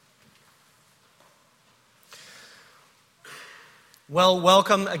Well,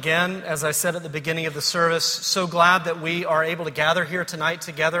 welcome again, as I said at the beginning of the service. So glad that we are able to gather here tonight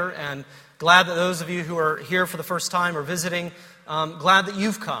together, and glad that those of you who are here for the first time or visiting, glad that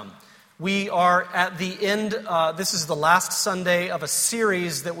you've come. We are at the end, this is the last Sunday of a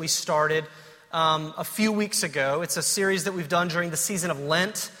series that we started a few weeks ago. It's a series that we've done during the season of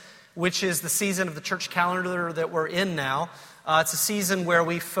Lent, which is the season of the church calendar that we're in now. It's a season where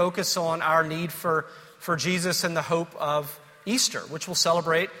we focus on our need for Jesus and the hope of Easter, which we'll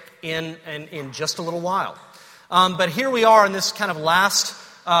celebrate in just a little while. But here we are in this kind of last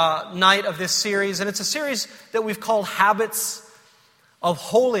night of this series, and it's a series that we've called Habits of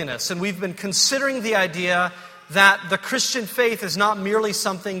Holiness. And we've been considering the idea that the Christian faith is not merely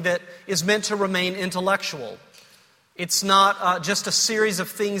something that is meant to remain intellectual. It's not just a series of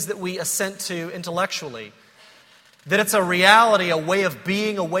things that we assent to intellectually. That it's a reality, a way of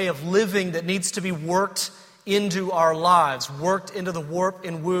being, a way of living that needs to be worked into our lives, worked into the warp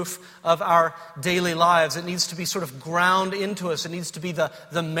and woof of our daily lives. It needs to be sort of ground into us. It needs to be the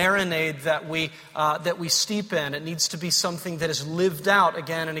marinade that we steep in. It needs to be something that is lived out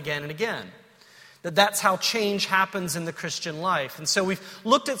again and again and again. That's how change happens in the Christian life. And so we've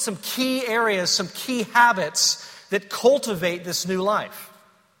looked at some key areas, some key habits that cultivate this new life.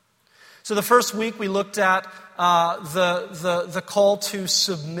 So the first week we looked at the call to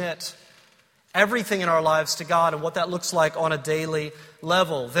submit everything in our lives to God and what that looks like on a daily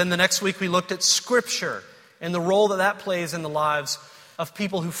level. Then the next week we looked at Scripture and the role that plays in the lives of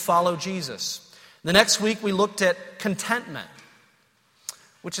people who follow Jesus. The next week we looked at contentment,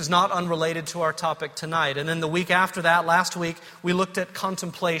 which is not unrelated to our topic tonight. And then the week after that, last week, we looked at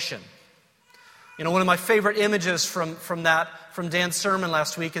contemplation. You know, one of my favorite images from Dan's sermon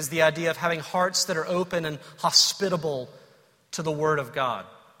last week is the idea of having hearts that are open and hospitable to the Word of God.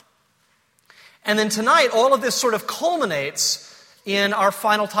 And then tonight, all of this sort of culminates in our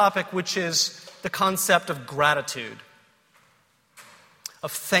final topic, which is the concept of gratitude,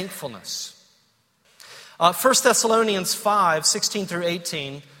 of thankfulness. 1 Thessalonians 5, 16 through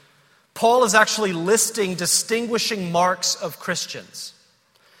 18, Paul is actually listing distinguishing marks of Christians.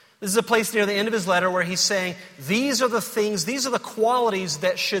 This is a place near the end of his letter where he's saying, these are the things, these are the qualities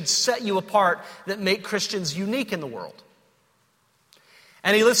that should set you apart, that make Christians unique in the world.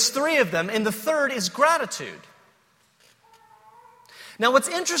 And he lists three of them, and the third is gratitude. Now, what's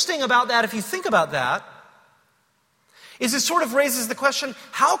interesting about that, if you think about that, is it sort of raises the question,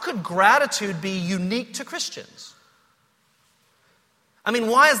 how could gratitude be unique to Christians? I mean,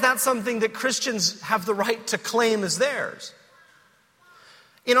 why is that something that Christians have the right to claim as theirs?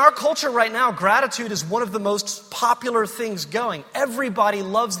 In our culture right now, gratitude is one of the most popular things going. Everybody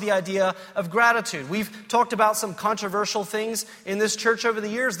loves the idea of gratitude. We've talked about some controversial things in this church over the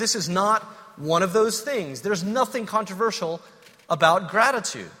years. This is not one of those things. There's nothing controversial about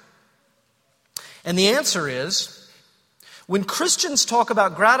gratitude. And the answer is, when Christians talk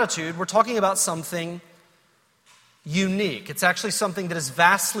about gratitude, we're talking about something unique. It's actually something that is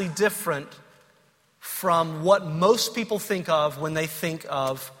vastly different from what most people think of when they think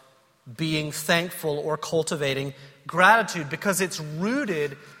of being thankful or cultivating gratitude, because it's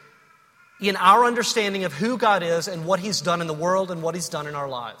rooted in our understanding of who God is and what He's done in the world and what He's done in our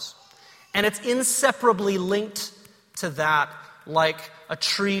lives. And it's inseparably linked to that, like a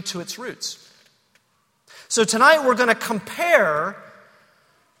tree to its roots. So tonight we're going to compare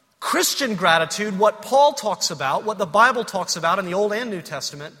Christian gratitude, what Paul talks about, what the Bible talks about in the Old and New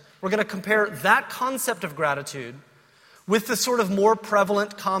Testament. We're going to compare that concept of gratitude with the sort of more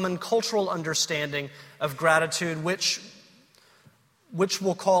prevalent common cultural understanding of gratitude, which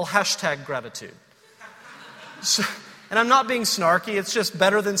we'll call #gratitude. So, and I'm not being snarky, it's just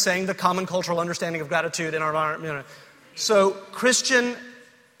better than saying the common cultural understanding of gratitude in our environment. So Christian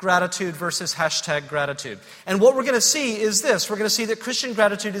gratitude versus #gratitude. And what we're going to see is this. We're going to see that Christian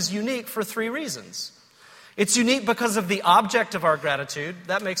gratitude is unique for three reasons. It's unique because of the object of our gratitude.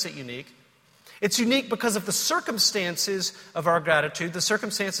 That makes it unique. It's unique because of the circumstances of our gratitude, the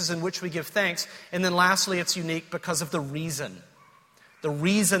circumstances in which we give thanks. And then lastly, it's unique because of the reason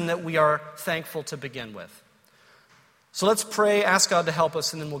that we are thankful to begin with. So let's pray, ask God to help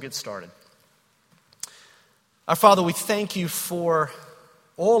us, and then we'll get started. Our Father, we thank you for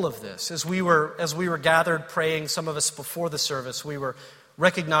all of this. As we were gathered praying, some of us before the service, we were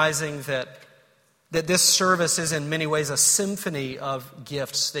recognizing that this service is in many ways a symphony of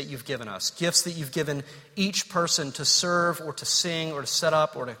gifts that you've given us. Gifts that you've given each person to serve or to sing or to set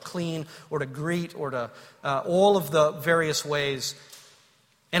up or to clean or to greet or to all of the various ways.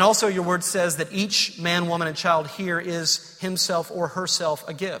 And also your word says that each man, woman, and child here is himself or herself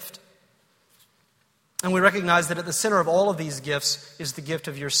a gift. And we recognize that at the center of all of these gifts is the gift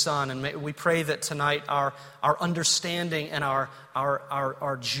of your Son. And we pray that tonight our understanding and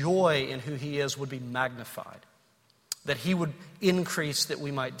our joy in who He is would be magnified. That He would increase, that we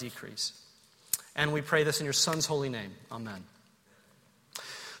might decrease. And we pray this in your Son's holy name. Amen.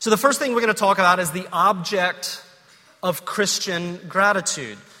 So the first thing we're going to talk about is the object of Christian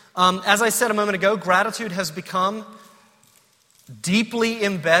gratitude. As I said a moment ago, gratitude has become deeply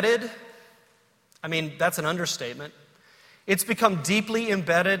embedded. I mean, that's an understatement. It's become deeply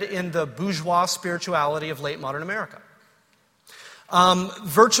embedded in the bourgeois spirituality of late modern America.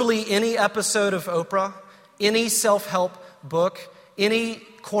 Virtually any episode of Oprah, any self-help book, any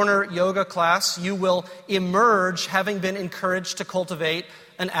corner yoga class, you will emerge having been encouraged to cultivate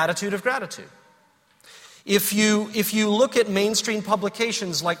an attitude of gratitude. If you look at mainstream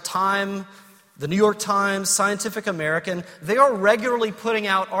publications like Time, the New York Times, Scientific American, they are regularly putting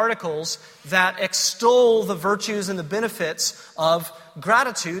out articles that extol the virtues and the benefits of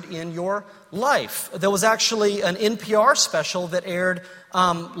gratitude in your life. There was actually an NPR special that aired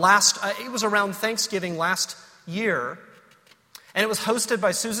it was around Thanksgiving last year, and it was hosted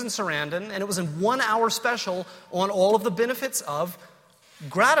by Susan Sarandon, and it was a 1-hour special on all of the benefits of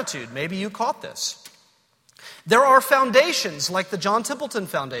gratitude. Maybe you caught this. There are foundations like the John Templeton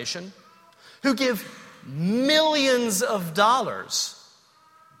Foundation who give millions of dollars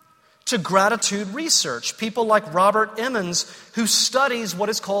to gratitude research. People like Robert Emmons, who studies what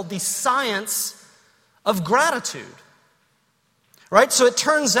is called the science of gratitude. Right? So it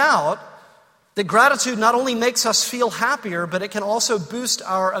turns out that gratitude not only makes us feel happier, but it can also boost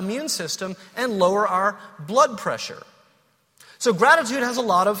our immune system and lower our blood pressure. So gratitude has a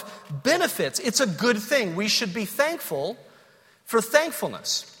lot of benefits. It's a good thing. We should be thankful for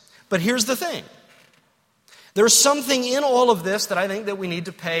thankfulness. But here's the thing. There's something in all of this that I think that we need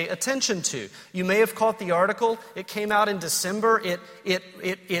to pay attention to. You may have caught the article. It came out in December.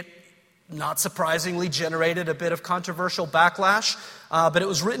 It not surprisingly generated a bit of controversial backlash. But it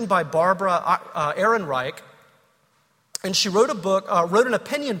was written by Barbara Ehrenreich. And she wrote an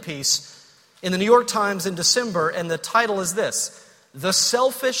opinion piece in the New York Times in December, and the title is this: The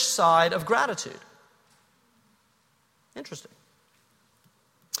Selfish Side of Gratitude. Interesting.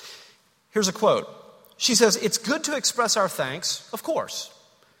 Here's a quote. She says, "It's good to express our thanks, of course,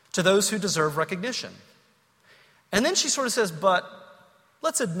 to those who deserve recognition." And then she sort of says, but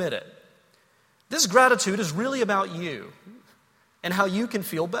let's admit it. This gratitude is really about you and how you can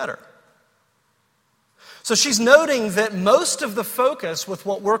feel better. So she's noting that most of the focus with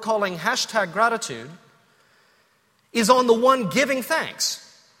what we're calling #gratitude is on the one giving thanks.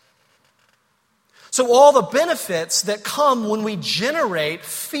 So all the benefits that come when we generate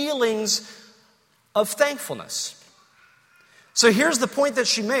feelings of thankfulness. So here's the point that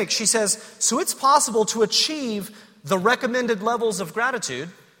she makes. She says, so it's possible to achieve the recommended levels of gratitude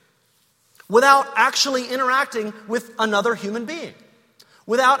without actually interacting with another human being,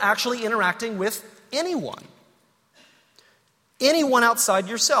 without actually interacting with anyone outside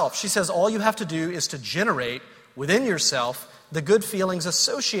yourself. She says all you have to do is to generate within yourself the good feelings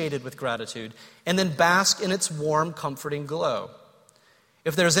associated with gratitude and then bask in its warm, comforting glow.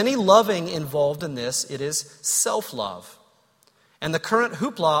 If there's any loving involved in this, it is self-love. And the current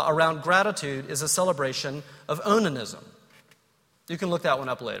hoopla around gratitude is a celebration of onanism. You can look that one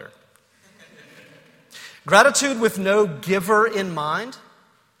up later. Gratitude with no giver in mind.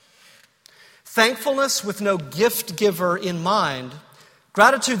 Thankfulness with no gift giver in mind.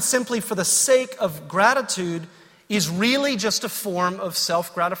 Gratitude simply for the sake of gratitude is really just a form of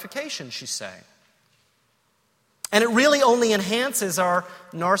self-gratification, she's saying. And it really only enhances our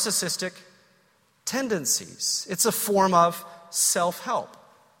narcissistic tendencies. It's a form of self-help.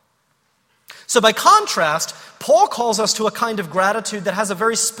 So by contrast, Paul calls us to a kind of gratitude that has a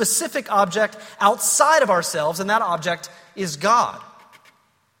very specific object outside of ourselves, and that object is God.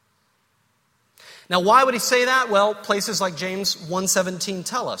 Now, why would he say that? Well, places like James 1:17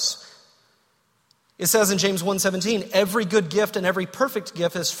 tell us. It says in James 1:17, every good gift and every perfect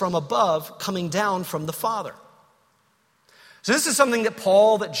gift is from above, coming down from the Father. So this is something that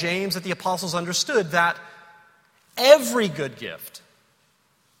Paul, that James, that the apostles understood, that every good gift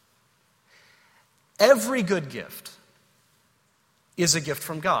is a gift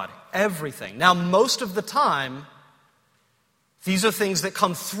from God. Everything. Now, most of the time, these are things that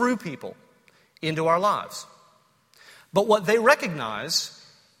come through people into our lives. But what they recognize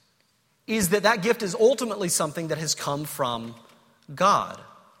is that that gift is ultimately something that has come from God.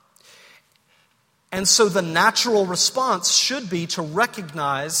 And so the natural response should be to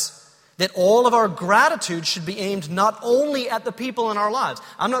recognize that all of our gratitude should be aimed not only at the people in our lives.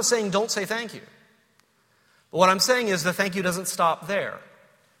 I'm not saying don't say thank you. But what I'm saying is the thank you doesn't stop there.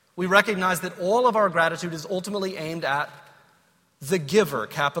 We recognize that all of our gratitude is ultimately aimed at the giver,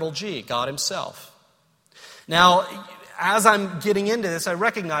 capital G, God himself. Now, as I'm getting into this, I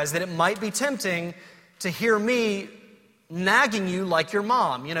recognize that it might be tempting to hear me nagging you like your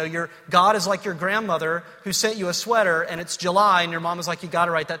mom. You know, your God is like your grandmother who sent you a sweater and it's July and your mom is like, you got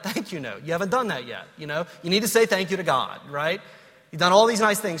to write that thank you note. You haven't done that yet. You know, you need to say thank you to God, right? He's done all these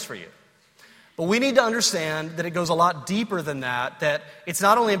nice things for you. But we need to understand that it goes a lot deeper than that, that it's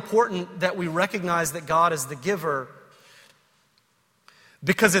not only important that we recognize that God is the giver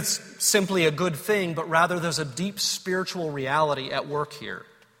because it's simply a good thing, but rather there's a deep spiritual reality at work here.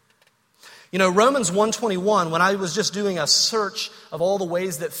 You know, Romans 1:21, when I was just doing a search of all the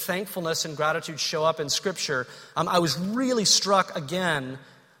ways that thankfulness and gratitude show up in Scripture, I was really struck again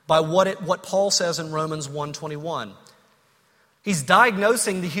by what Paul says in Romans 1:21. He's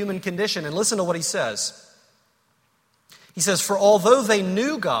diagnosing the human condition, and listen to what he says. He says, for although they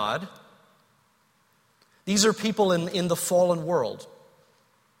knew God, these are people in the fallen world.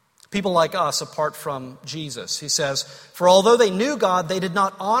 People like us apart from Jesus. He says, for although they knew God, they did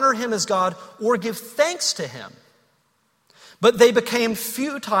not honor him as God or give thanks to him. But they became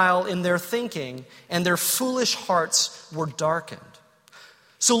futile in their thinking, and their foolish hearts were darkened.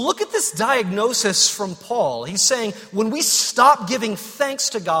 So look at this diagnosis from Paul. He's saying when we stop giving thanks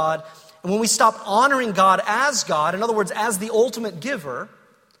to God, and when we stop honoring God, in other words, as the ultimate giver,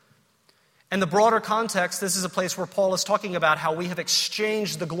 and the broader context, this is a place where Paul is talking about how we have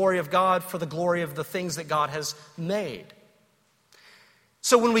exchanged the glory of God for the glory of the things that God has made.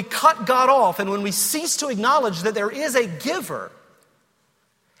 So when we cut God off and when we cease to acknowledge that there is a giver,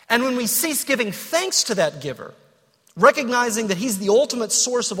 and when we cease giving thanks to that giver, recognizing that he's the ultimate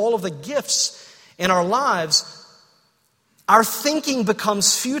source of all of the gifts in our lives, our thinking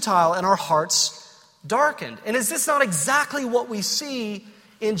becomes futile and our hearts darkened. And is this not exactly what we see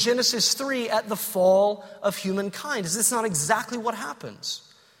in Genesis 3 at the fall of humankind? Is this not exactly what happens?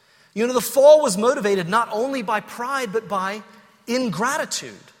 You know, the fall was motivated not only by pride, but by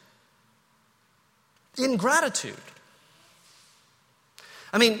ingratitude. Ingratitude.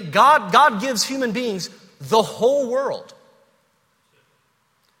 I mean, God gives human beings the whole world,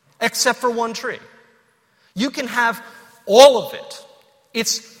 except for one tree. You can have all of it.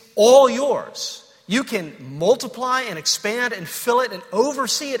 It's all yours. You can multiply and expand and fill it and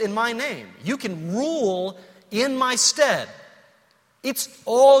oversee it in my name. You can rule in my stead. It's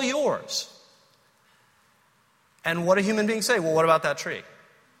all yours. And what do human beings say? Well, what about that tree?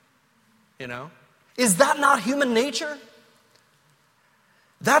 You know? Is that not human nature?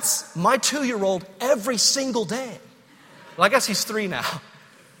 That's my 2-year-old every single day. Well, I guess he's 3 now.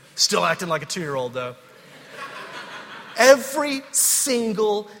 Still acting like a 2-year-old, though. Every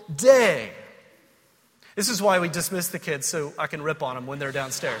single day. This is why we dismiss the kids, so I can rip on them when they're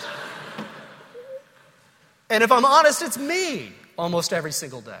downstairs. And if I'm honest, it's me almost every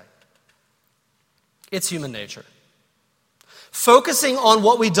single day. It's human nature. Focusing on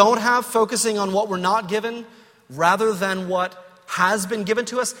what we don't have, focusing on what we're not given, rather than what has been given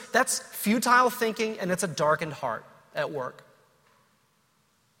to us, that's futile thinking, and it's a darkened heart at work.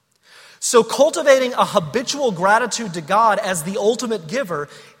 So cultivating a habitual gratitude to God as the ultimate giver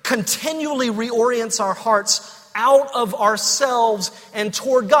continually reorients our hearts out of ourselves and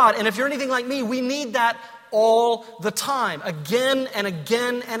toward God. And if you're anything like me, we need that all the time, again and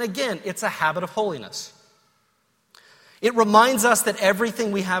again and again. It's a habit of holiness. It reminds us that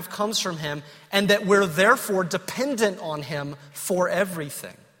everything we have comes from him and that we're therefore dependent on him for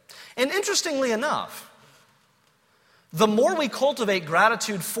everything. And interestingly enough, the more we cultivate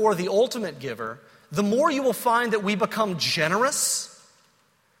gratitude for the ultimate giver, the more you will find that we become generous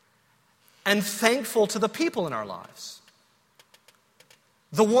and thankful to the people in our lives.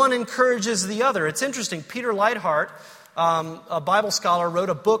 The one encourages the other. It's interesting. Peter Leithart, a Bible scholar, wrote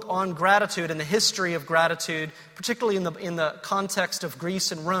a book on gratitude and the history of gratitude, particularly in the context of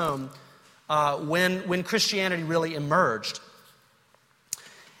Greece and Rome, when Christianity really emerged.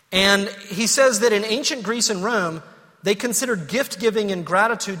 And he says that in ancient Greece and Rome, they considered gift-giving and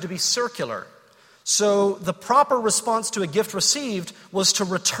gratitude to be circular. So the proper response to a gift received was to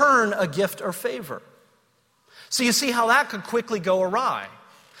return a gift or favor. So you see how that could quickly go awry.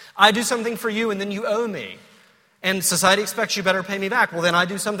 I do something for you and then you owe me. And society expects you better pay me back. Well, then I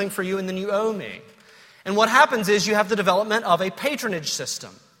do something for you and then you owe me. And what happens is you have the development of a patronage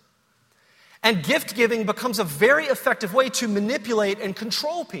system. And gift-giving becomes a very effective way to manipulate and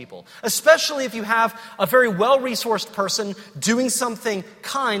control people, especially if you have a very well-resourced person doing something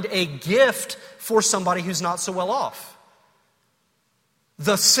kind, a gift for somebody who's not so well off.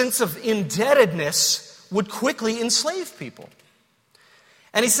 The sense of indebtedness would quickly enslave people.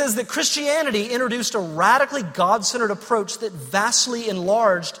 And he says that Christianity introduced a radically God-centered approach that vastly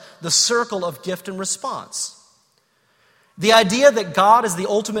enlarged the circle of gift and response. The idea that God is the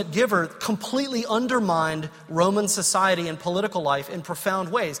ultimate giver completely undermined Roman society and political life in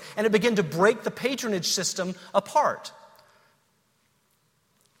profound ways, and it began to break the patronage system apart.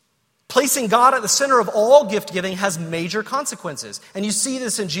 Placing God at the center of all gift giving has major consequences. And you see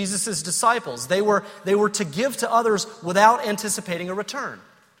this in Jesus' disciples. They were to give to others without anticipating a return.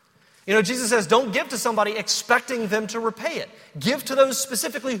 You know, Jesus says, don't give to somebody expecting them to repay it. Give to those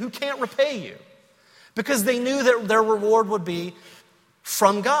specifically who can't repay you. Because they knew that their reward would be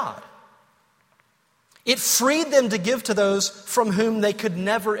from God. It freed them to give to those from whom they could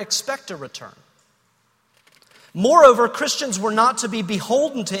never expect a return. Moreover, Christians were not to be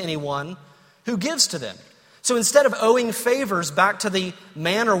beholden to anyone who gives to them. So instead of owing favors back to the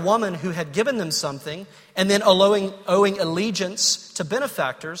man or woman who had given them something and then owing allegiance to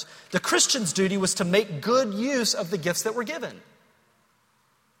benefactors, the Christian's duty was to make good use of the gifts that were given.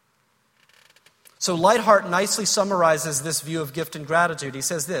 So Lightheart nicely summarizes this view of gift and gratitude. He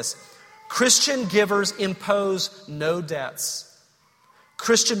says this: Christian givers impose no debts.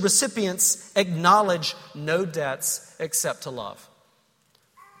 Christian recipients acknowledge no debts except to love.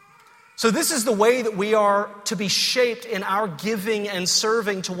 So this is the way that we are to be shaped in our giving and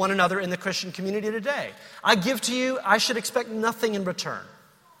serving to one another in the Christian community today. I give to you, I should expect nothing in return.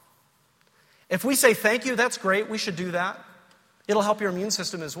 If we say thank you, that's great. We should do that. It'll help your immune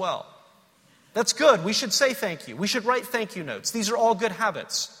system as well. That's good. We should say thank you. We should write thank you notes. These are all good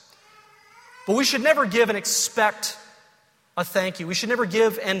habits. But we should never give and expect a thank you. We should never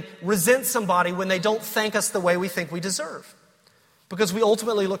give and resent somebody when they don't thank us the way we think we deserve. Because we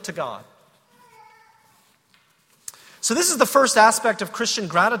ultimately look to God. So this is the first aspect of Christian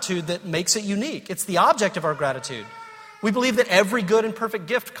gratitude that makes it unique. It's the object of our gratitude. We believe that every good and perfect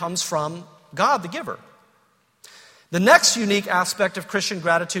gift comes from God, the giver. The next unique aspect of Christian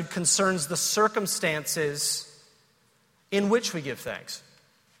gratitude concerns the circumstances in which we give thanks.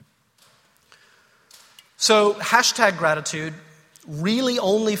 So, #gratitude really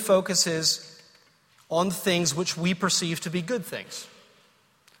only focuses on things which we perceive to be good things,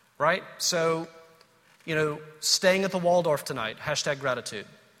 right? So, staying at the Waldorf tonight, #gratitude.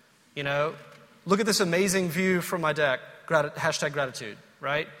 Look at this amazing view from my deck, #gratitude,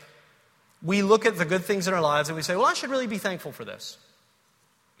 right? We look at the good things in our lives and we say, well, I should really be thankful for this.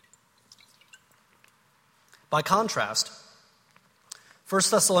 By contrast, 1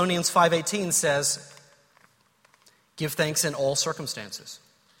 Thessalonians 5:18 says, give thanks in all circumstances.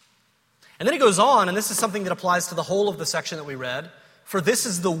 And then he goes on, and this is something that applies to the whole of the section that we read, for this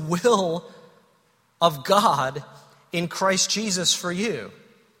is the will of God in Christ Jesus for you.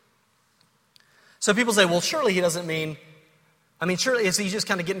 So people say, well, surely he doesn't mean, surely is he just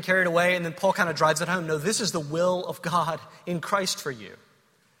kind of getting carried away, and then Paul kind of drives it home. No, this is the will of God in Christ for you.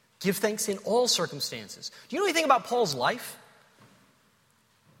 Give thanks in all circumstances. Do you know anything about Paul's life?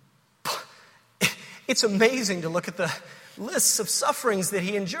 It's amazing to look at the lists of sufferings that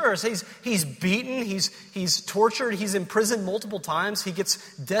he endures. He's beaten, he's tortured, he's imprisoned multiple times, he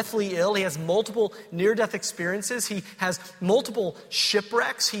gets deathly ill, he has multiple near-death experiences, he has multiple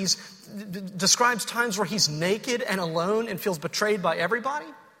shipwrecks, he describes times where he's naked and alone and feels betrayed by everybody.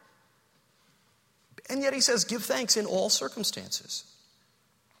 And yet he says, give thanks in all circumstances.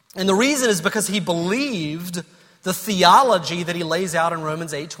 And the reason is because he believed the theology that he lays out in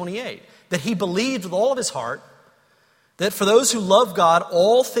Romans 8:28. That he believed with all of his heart that for those who love God,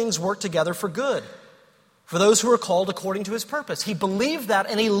 all things work together for good. For those who are called according to his purpose. He believed that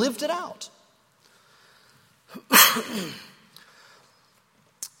and he lived it out.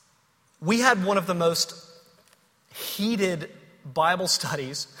 We had one of the most heated Bible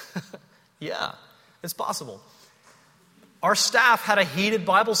studies. Yeah, it's possible. Our staff had a heated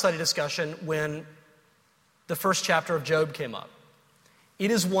Bible study discussion when the first chapter of Job came up. It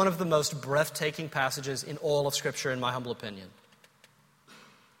is one of the most breathtaking passages in all of Scripture, in my humble opinion.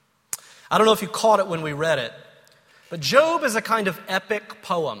 I don't know if you caught it when we read it, but Job is a kind of epic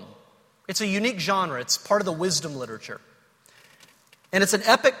poem. It's a unique genre. It's part of the wisdom literature. And it's an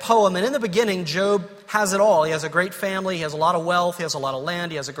epic poem, and in the beginning, Job has it all. He has a great family, he has a lot of wealth, he has a lot of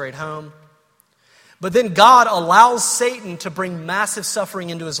land, he has a great home. But then God allows Satan to bring massive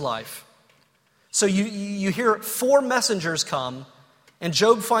suffering into his life. So you hear 4 messengers come, and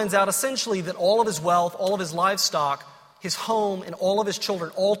Job finds out essentially that all of his wealth, all of his livestock, his home, and all of his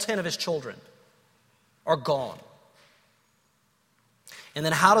children, all 10 of his children, are gone. And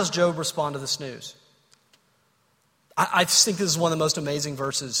then how does Job respond to this news? I think this is one of the most amazing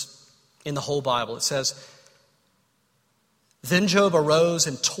verses in the whole Bible. It says, "Then Job arose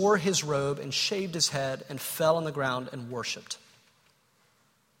and tore his robe and shaved his head and fell on the ground and worshipped.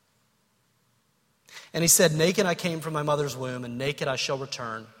 And he said, 'Naked I came from my mother's womb, and naked I shall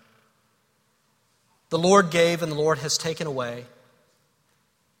return. The Lord gave, and the Lord has taken away.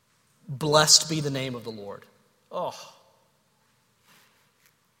 Blessed be the name of the Lord.'" Oh.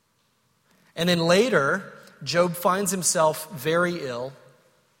 And then later, Job finds himself very ill,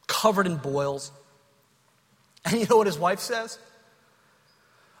 covered in boils. And you know what his wife says?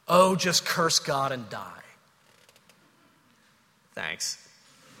 "Oh, just curse God and die." Thanks.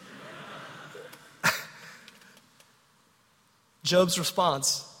 Job's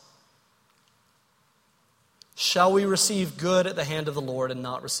response: "Shall we receive good at the hand of the Lord and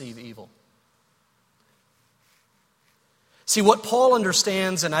not receive evil?" See, what Paul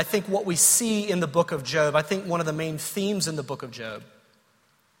understands, and I think what we see in the book of Job, I think one of the main themes in the book of Job,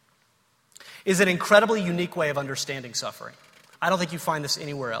 is an incredibly unique way of understanding suffering. I don't think you find this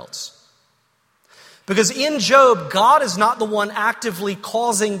anywhere else. Because in Job, God is not the one actively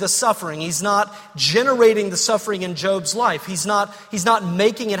causing the suffering. He's not generating the suffering in Job's life. He's not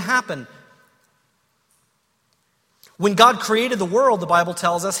making it happen. When God created the world, the Bible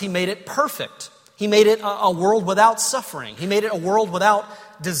tells us He made it perfect. He made it a world without suffering. He made it a world without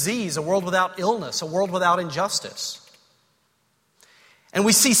disease, a world without illness, a world without injustice. And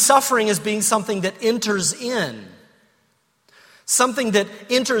we see suffering as being something that enters in. Something that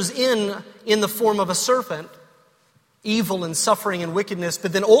enters in the form of a serpent, evil and suffering and wickedness,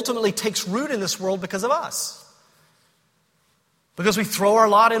 but then ultimately takes root in this world because of us. Because we throw our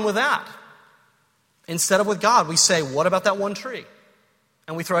lot in with that. Instead of with God, we say, "What about that one tree?"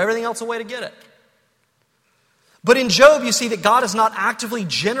 And we throw everything else away to get it. But in Job, you see that God is not actively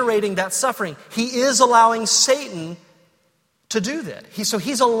generating that suffering. He is allowing Satan to do that. So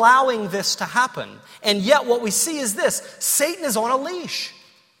he's allowing this to happen. And yet what we see is this: Satan is on a leash.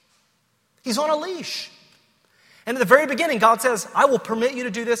 He's on a leash. And at the very beginning, God says, "I will permit you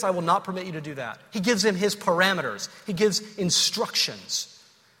to do this, I will not permit you to do that." He gives him his parameters. He gives instructions.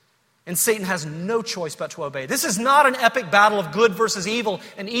 And Satan has no choice but to obey. This is not an epic battle of good versus evil,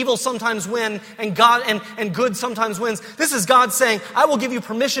 and evil sometimes wins, and God and good sometimes wins. This is God saying, "I will give you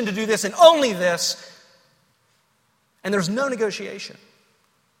permission to do this and only this." And there's no negotiation.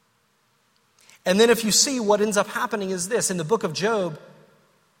 And then if you see, what ends up happening is this. In the book of Job,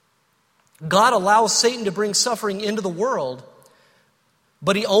 God allows Satan to bring suffering into the world,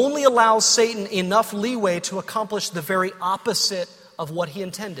 but He only allows Satan enough leeway to accomplish the very opposite of what he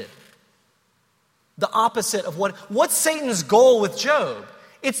intended. The opposite of what's Satan's goal with Job?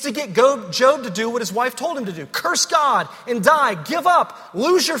 It's to get Job to do what his wife told him to do. Curse God and die. Give up.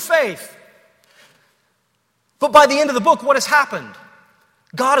 Lose your faith. But by the end of the book, what has happened?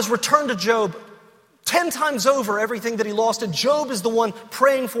 God has returned to Job 10 times over everything that he lost, and Job is the one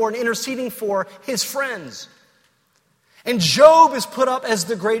praying for and interceding for his friends. And Job is put up as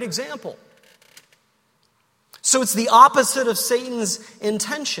the great example. So it's the opposite of Satan's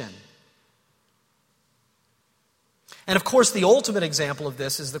intention. And of course, the ultimate example of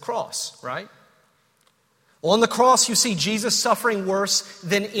this is the cross, right? On the cross, you see Jesus suffering worse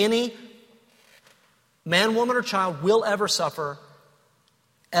than any man, woman, or child will ever suffer,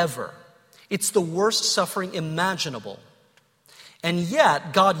 ever. It's the worst suffering imaginable. And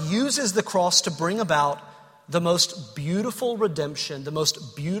yet, God uses the cross to bring about the most beautiful redemption, the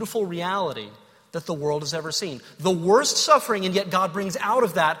most beautiful reality that the world has ever seen. The worst suffering, and yet God brings out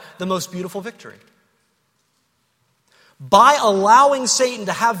of that the most beautiful victory. By allowing Satan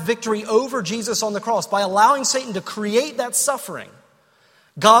to have victory over Jesus on the cross, by allowing Satan to create that suffering,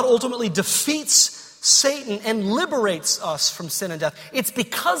 God ultimately defeats Satan and liberates us from sin and death. It's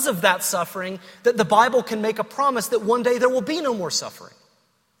because of that suffering that the Bible can make a promise that one day there will be no more suffering.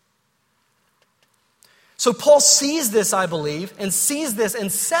 So Paul sees this, I believe, and sees this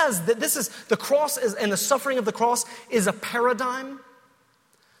and says that this is the cross and the suffering of the cross is a paradigm.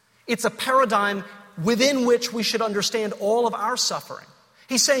 It's a paradigm within which we should understand all of our suffering.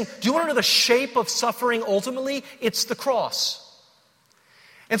 He's saying, do you want to know the shape of suffering ultimately? It's the cross.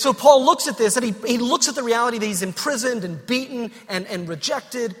 And so Paul looks at this, and he looks at the reality that he's imprisoned and beaten and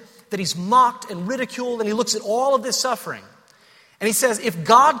rejected, that he's mocked and ridiculed, and he looks at all of this suffering. And he says, if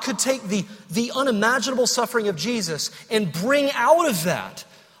God could take the unimaginable suffering of Jesus and bring out of that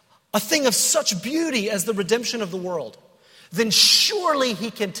a thing of such beauty as the redemption of the world, then surely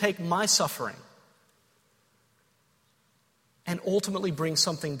He can take my suffering and ultimately bring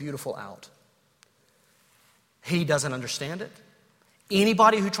something beautiful out. He doesn't understand it.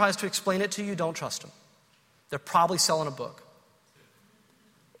 Anybody who tries to explain it to you, don't trust them. They're probably selling a book.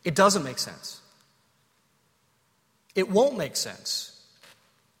 It doesn't make sense. It won't make sense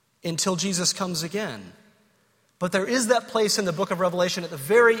until Jesus comes again. But there is that place in the book of Revelation at the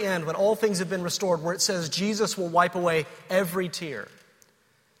very end when all things have been restored where it says Jesus will wipe away every tear.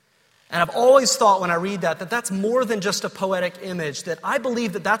 And I've always thought when I read that that's more than just a poetic image, that I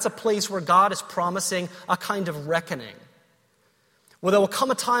believe that that's a place where God is promising a kind of reckoning, where there will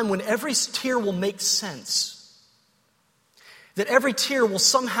come a time when every tear will make sense, that every tear will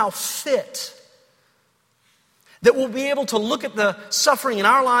somehow fit, that we'll be able to look at the suffering in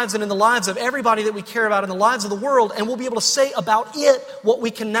our lives and in the lives of everybody that we care about in the lives of the world, and we'll be able to say about it what we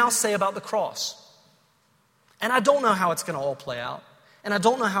can now say about the cross. And I don't know how it's going to all play out. And I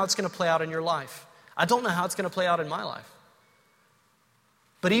don't know how it's going to play out in your life. I don't know how it's going to play out in my life.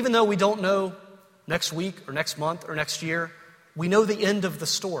 But even though we don't know next week or next month or next year, we know the end of the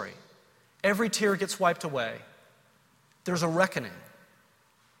story. Every tear gets wiped away. There's a reckoning.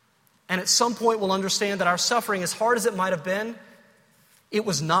 And at some point we'll understand that our suffering, as hard as it might have been, it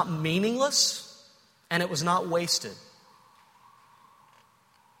was not meaningless and it was not wasted.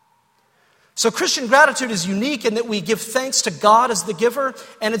 So Christian gratitude is unique in that we give thanks to God as the giver,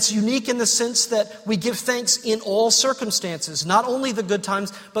 and it's unique in the sense that we give thanks in all circumstances, not only the good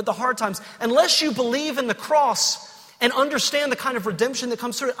times, but the hard times. Unless you believe in the cross and understand the kind of redemption that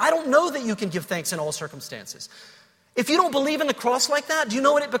comes through it, I don't know that you can give thanks in all circumstances. If you don't believe in the cross like that, do you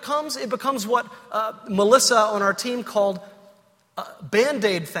know what it becomes? It becomes what Melissa on our team called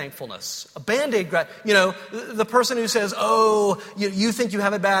Band-Aid thankfulness. A Band-Aid, the person who says, oh, you think you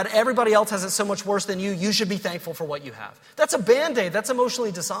have it bad, everybody else has it so much worse than you should be thankful for what you have. That's a Band-Aid. That's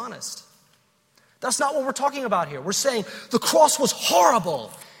emotionally dishonest. That's not what we're talking about here. We're saying the cross was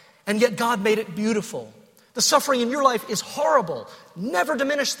horrible, and yet God made it beautiful. The suffering in your life is horrible. Never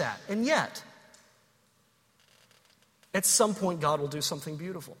diminish that. And yet, at some point, God will do something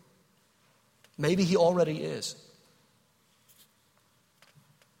beautiful. Maybe He already is.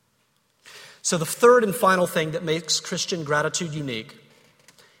 So the third and final thing that makes Christian gratitude unique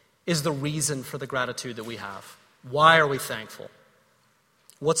is the reason for the gratitude that we have. Why are we thankful?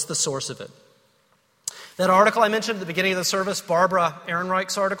 What's the source of it? That article I mentioned at the beginning of the service, Barbara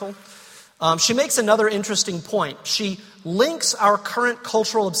Ehrenreich's article, she makes another interesting point. She links our current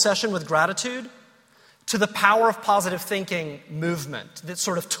cultural obsession with gratitude to the power of positive thinking movement that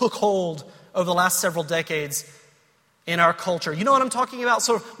sort of took hold over the last several decades in our culture. You know what I'm talking about?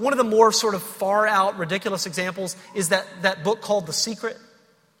 So one of the more sort of far out, ridiculous examples is that book called The Secret.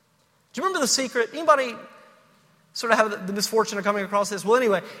 Do you remember The Secret? Anybody sort of have the misfortune of coming across this? Well,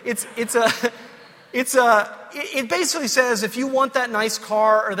 anyway, it basically says if you want that nice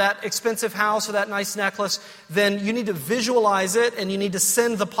car or that expensive house or that nice necklace, then you need to visualize it and you need to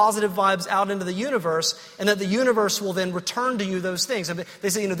send the positive vibes out into the universe, and that the universe will then return to you those things. And they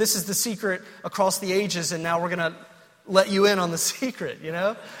say, this is the secret across the ages, and now we're going to let you in on the secret,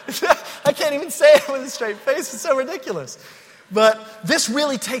 I can't even say it with a straight face. It's so ridiculous. But this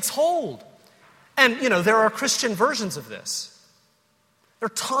really takes hold. And, there are Christian versions of this. There are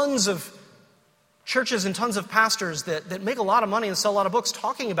tons of churches and tons of pastors that make a lot of money and sell a lot of books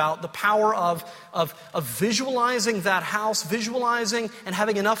talking about the power of visualizing that house, visualizing and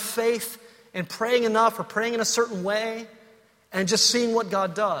having enough faith and praying enough or praying in a certain way and just seeing what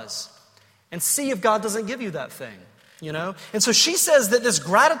God does. And see if God doesn't give you that thing. And so she says that this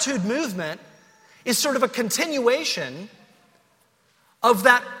gratitude movement is sort of a continuation of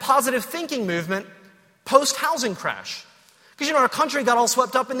that positive thinking movement post-housing crash. Because, our country got all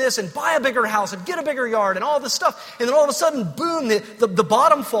swept up in this and buy a bigger house and get a bigger yard and all this stuff. And then all of a sudden, boom, the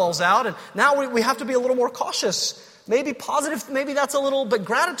bottom falls out. And now we have to be a little more cautious. Maybe positive, maybe that's a little, but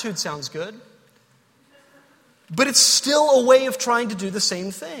gratitude sounds good. But it's still a way of trying to do the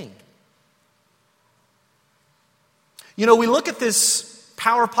same thing. We look at this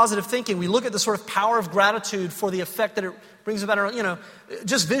power of positive thinking. We look at the sort of power of gratitude for the effect that it brings about.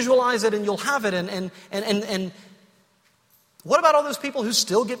 Just visualize it and you'll have it. And what about all those people who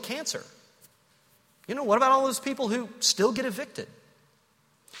still get cancer? What about all those people who still get evicted?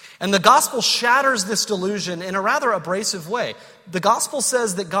 And the gospel shatters this delusion in a rather abrasive way. The gospel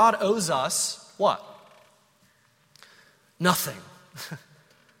says that God owes us what? Nothing.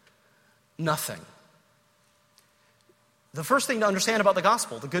 Nothing. The first thing to understand about the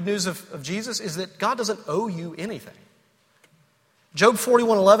gospel, the good news of Jesus, is that God doesn't owe you anything. Job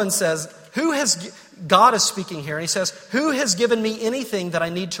 41:11 says, God is speaking here, and He says, who has given me anything that I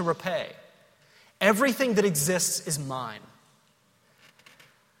need to repay? Everything that exists is mine.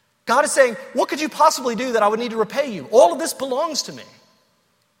 God is saying, what could you possibly do that I would need to repay you? All of this belongs to me.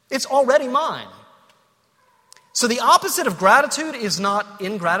 It's already mine. So the opposite of gratitude is not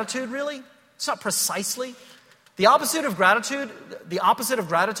ingratitude, really. It's not precisely. The opposite of gratitude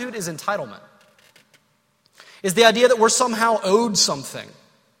is entitlement. Is the idea that we're somehow owed something.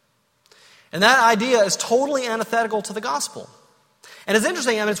 And that idea is totally antithetical to the gospel. And it's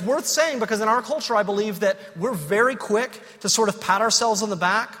interesting, it's worth saying because in our culture I believe that we're very quick to sort of pat ourselves on the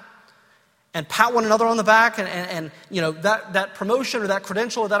back and pat one another on the back and that promotion or that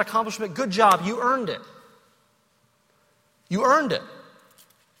credential or that accomplishment, good job, you earned it. You earned it.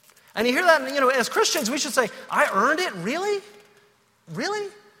 And you hear that, as Christians we should say, I earned it? Really? Really?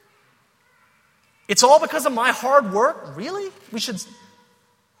 It's all because of my hard work? Really? Is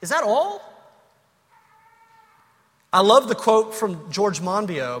that all? I love the quote from George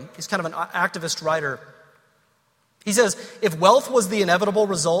Monbiot. He's kind of an activist writer. He says, if wealth was the inevitable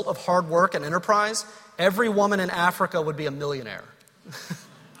result of hard work and enterprise, every woman in Africa would be a millionaire.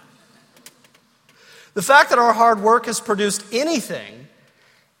 The fact that our hard work has produced anything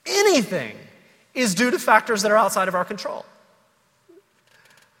is due to factors that are outside of our control.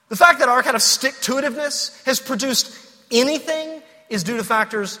 The fact that our kind of stick-to-itiveness has produced anything is due to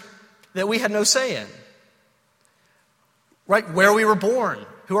factors that we had no say in. Right? Where we were born,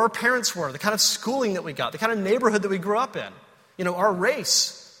 who our parents were, the kind of schooling that we got, the kind of neighborhood that we grew up in, our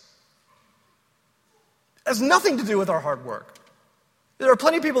race. It has nothing to do with our hard work. There are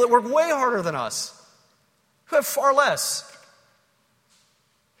plenty of people that work way harder than us, who have far less.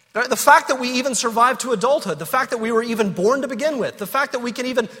 The fact that we even survived to adulthood, the fact that we were even born to begin with, the fact that we can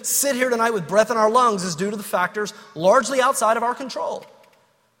even sit here tonight with breath in our lungs is due to the factors largely outside of our control.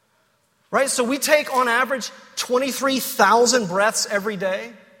 Right? So we take on average 23,000 breaths every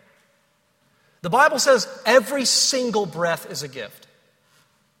day. The Bible says every single breath is a gift.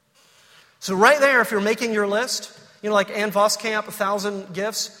 So right there, if you're making your list, like Ann Voskamp, 1,000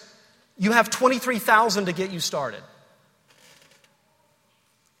 gifts, you have 23,000 to get you started.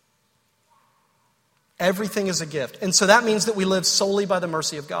 Everything is a gift. And so that means that we live solely by the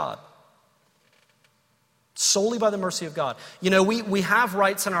mercy of God. Solely by the mercy of God. We have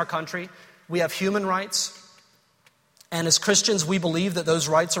rights in our country. We have human rights. And as Christians, we believe that those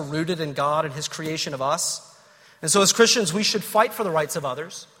rights are rooted in God and His creation of us. And so as Christians, we should fight for the rights of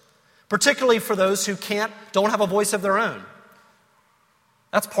others, particularly for those who don't have a voice of their own.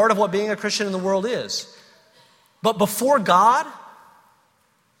 That's part of what being a Christian in the world is. But before God,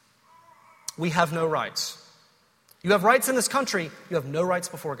 we have no rights. You have rights in this country, you have no rights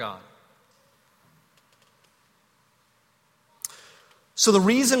before God. So the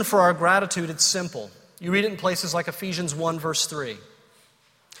reason for our gratitude, it's simple. You read it in places like Ephesians 1, verse 3.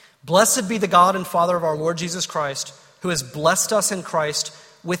 Blessed be the God and Father of our Lord Jesus Christ, who has blessed us in Christ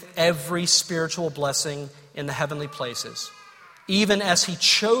with every spiritual blessing in the heavenly places, even as He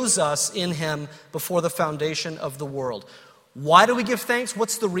chose us in Him before the foundation of the world. Why do we give thanks?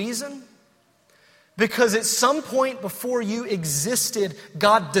 What's the reason? Because at some point before you existed,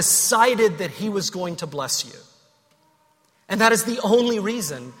 God decided that He was going to bless you. And that is the only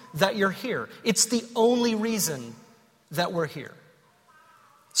reason that you're here. It's the only reason that we're here.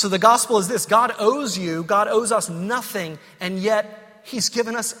 So the gospel is this: God owes us nothing, and yet He's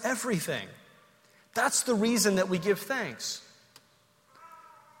given us everything. That's the reason that we give thanks.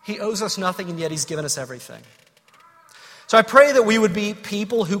 He owes us nothing, and yet He's given us everything. So I pray that we would be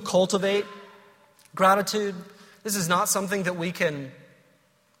people who cultivate gratitude. This is not something that we can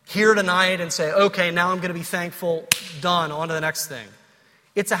hear tonight and say, okay, now I'm going to be thankful, done, on to the next thing.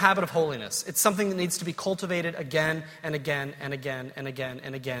 It's a habit of holiness. It's something that needs to be cultivated again and again and again and again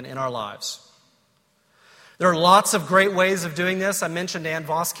and again in our lives. There are lots of great ways of doing this. I mentioned Ann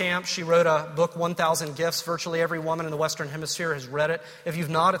Voskamp. She wrote a book, 1,000 Gifts. Virtually every woman in the Western Hemisphere has read it. If you've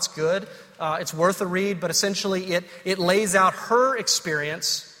not, it's good. It's worth a read, but essentially it lays out her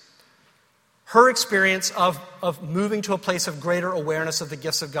experience of moving to a place of greater awareness of the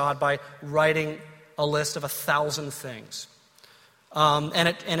gifts of God by writing a list of 1,000 things. And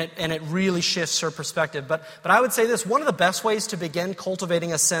it really shifts her perspective. But I would say this: one of the best ways to begin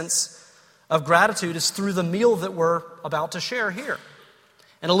cultivating a sense of gratitude is through the meal that we're about to share here.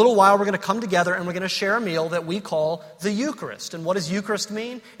 In a little while, we're going to come together and we're going to share a meal that we call the Eucharist. And what does Eucharist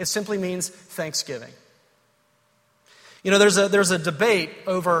mean? It simply means thanksgiving. There's a debate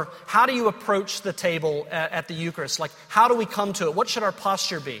over how do you approach the table at the Eucharist? Like, how do we come to it? What should our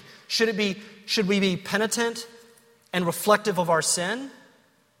posture be? Should we be penitent and reflective of our sin?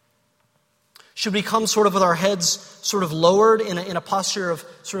 Should we come sort of with our heads sort of lowered in a posture of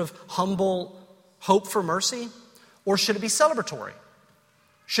sort of humble hope for mercy? Or should it be celebratory?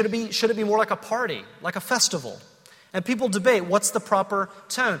 Should it be more like a party, like a festival? And people debate, what's the proper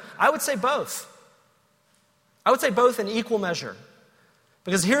tone? I would say both. I would say both in equal measure.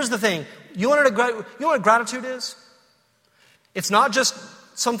 Because here's the thing. You know what gratitude is? It's not just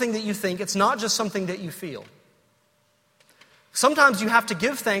something that you think. It's not just something that you feel. Sometimes you have to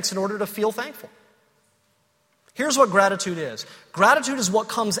give thanks in order to feel thankful. Here's what gratitude is. Gratitude is what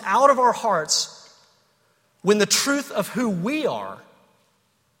comes out of our hearts when the truth of who we are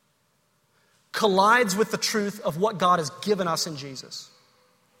collides with the truth of what God has given us in Jesus.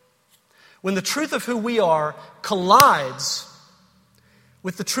 When the truth of who we are collides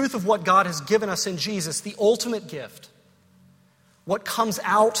with the truth of what God has given us in Jesus, the ultimate gift, what comes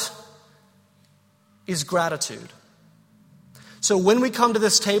out is gratitude. So when we come to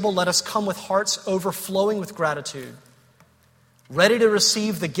this table, let us come with hearts overflowing with gratitude, ready to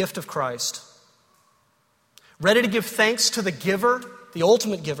receive the gift of Christ, ready to give thanks to the giver, the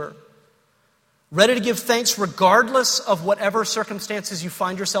ultimate giver, ready to give thanks regardless of whatever circumstances you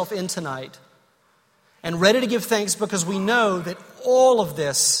find yourself in tonight, and ready to give thanks because we know that all of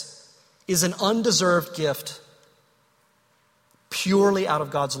this is an undeserved gift purely out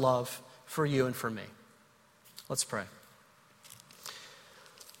of God's love for you and for me. Let's pray.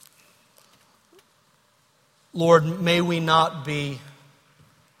 Lord, may we not be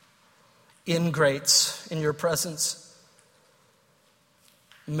ingrates in your presence.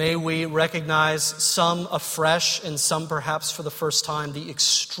 May we recognize, some afresh and some perhaps for the first time, the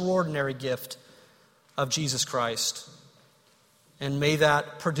extraordinary gift of Jesus Christ. And may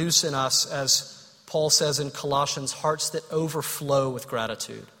that produce in us, as Paul says in Colossians, hearts that overflow with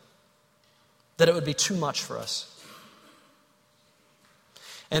gratitude. That it would be too much for us.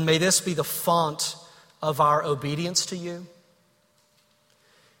 And may this be the font of our obedience to you.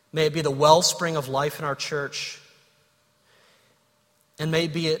 May it be the wellspring of life in our church. And may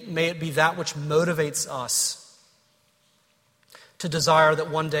it be that which motivates us to desire that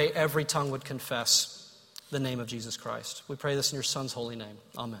one day every tongue would confess the name of Jesus Christ. We pray this in your Son's holy name.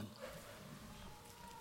 Amen.